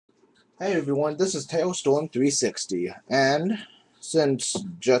Hey everyone, this is Tailstorm 360, and since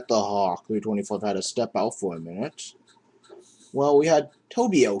Jet the Hawk 324 had to step out for a minute, well, we had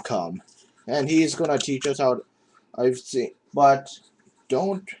Tobio come, and he's gonna teach us how. I've seen, but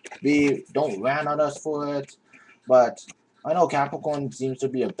don't don't ran on us for it. But I know Capricorn seems to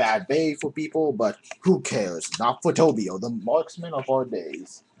be a bad bay for people, but who cares? Not for Tobio, the marksman of our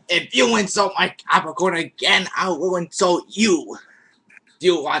days. If you insult my Capricorn again, I will insult you. Do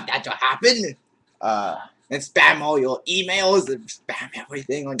you want that to happen? Uh, And spam all your emails and spam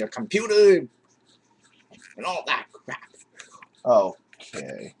everything on your computer and all that crap.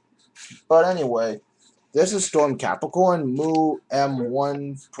 okay. But anyway. This is Storm Capricorn, Moo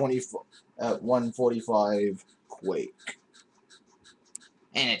M124 at 145 Quake.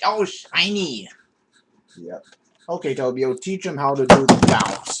 And it's all shiny. Yep. Okay, Tobio, teach him how to do the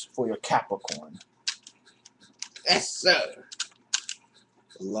bounce for your Capricorn. Yes, sir.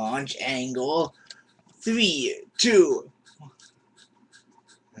 Launch angle 3, 2,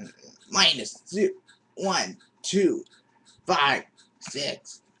 minus 2, 1, 2, 5,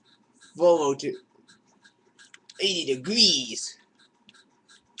 6, 402, 80 degrees.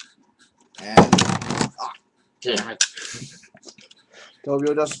 And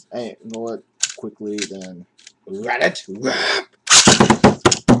Tobio, just ignore it quickly, then. Rat it.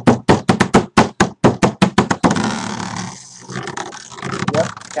 Yep,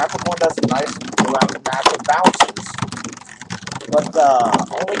 Capricorn does nice around massive bounces. But the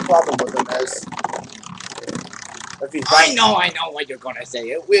only problem with him is if he's I know what you're gonna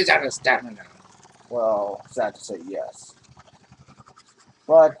say. Where's our stamina? well, sad to say yes.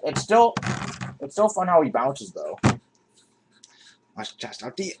 But it's still fun how he bounces though. Let's test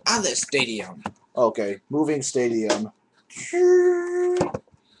out the other stadium. Okay, moving stadium.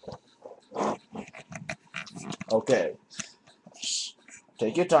 Okay.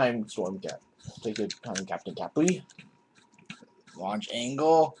 Take your time, Stormcat. Take your time, Captain Capri. Launch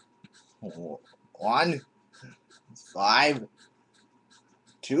angle 1, 5,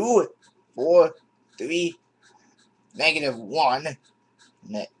 2, 4, 3, -1.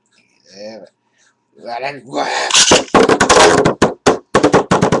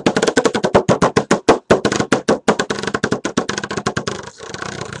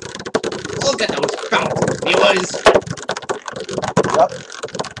 Look at those bounces, viewers.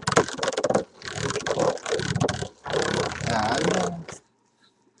 Yep. And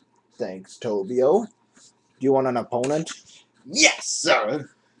thanks, Tobio. Do you want an opponent? Yes, sir.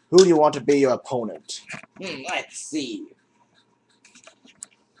 Who do you want to be your opponent? Let's see.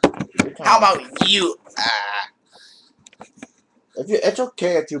 How about you? It's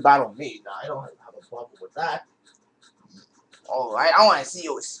okay if you battle me. No, I don't have a problem with that. Alright, I want to see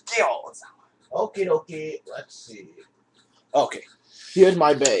your skills. Okay, let's see. Okay, here's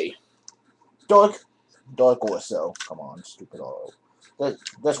my bay. Dark Orso. Come on, stupid auto.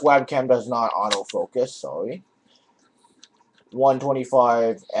 This webcam does not autofocus, sorry.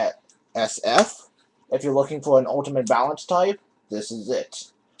 125 at SF. If you're looking for an ultimate balance type, this is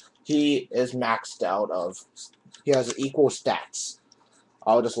it. He is maxed out of. He has equal stats.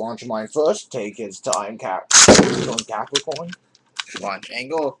 I'll just launch mine first. Take his time, Capricorn. Launch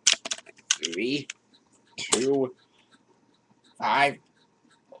angle 3, 2, 5.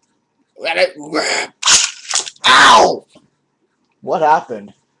 Let it rip. Ow! What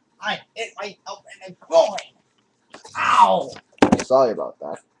happened? I hit myself in the groin. Ow! Sorry about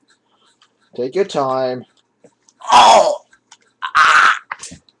that. Take your time. Oh! Ah!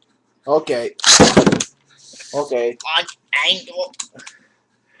 Okay. Okay. Launch angle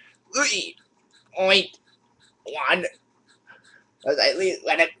 3, 1. Let's at least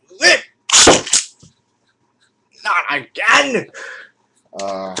let it rip. Not again.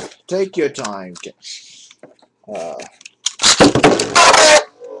 Take your time.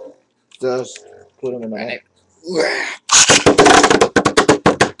 Just put him in the Let net. it rip.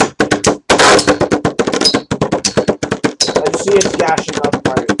 I see it's gashing up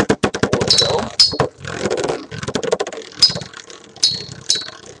my window.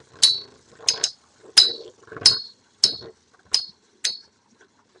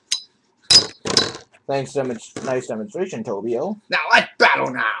 Thanks, nice demonstration, Tobio. Now let's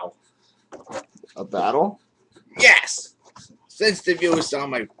battle now. A battle? Yes. Since the viewers saw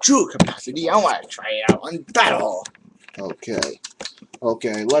my true capacity, I want to try it out on battle. Okay.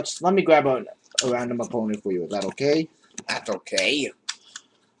 Okay, let me grab a random opponent for you. Is that okay? That's okay.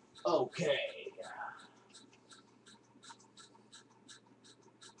 Okay.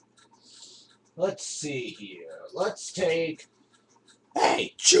 Let's see here. Let's take.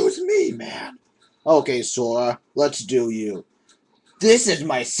 Hey, choose me, man. Okay, Sora. Let's do you. This is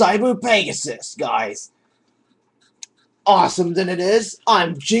my Cyber Pegasus, guys. Awesome than it is,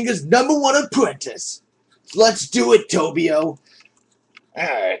 I'm Jenga's #1 apprentice. Let's do it, Tobio.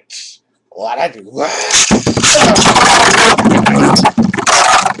 Alright. What I do? Go,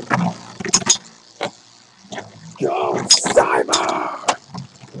 Cyber!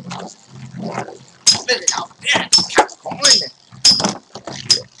 Spit it out. Yeah, Capricorn.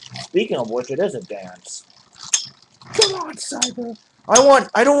 Speaking of which, it is a dance. Come on, Cyber. I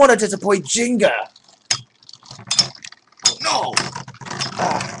don't want to disappoint Jenga. No.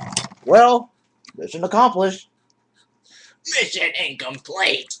 Well, mission accomplished. Mission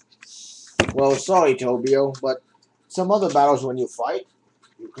incomplete. Well, sorry, Tobio, but some other battles when you fight,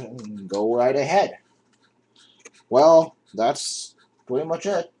 you can go right ahead. Well, that's pretty much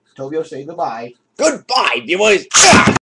it. Tobio, say goodbye. Goodbye, viewers.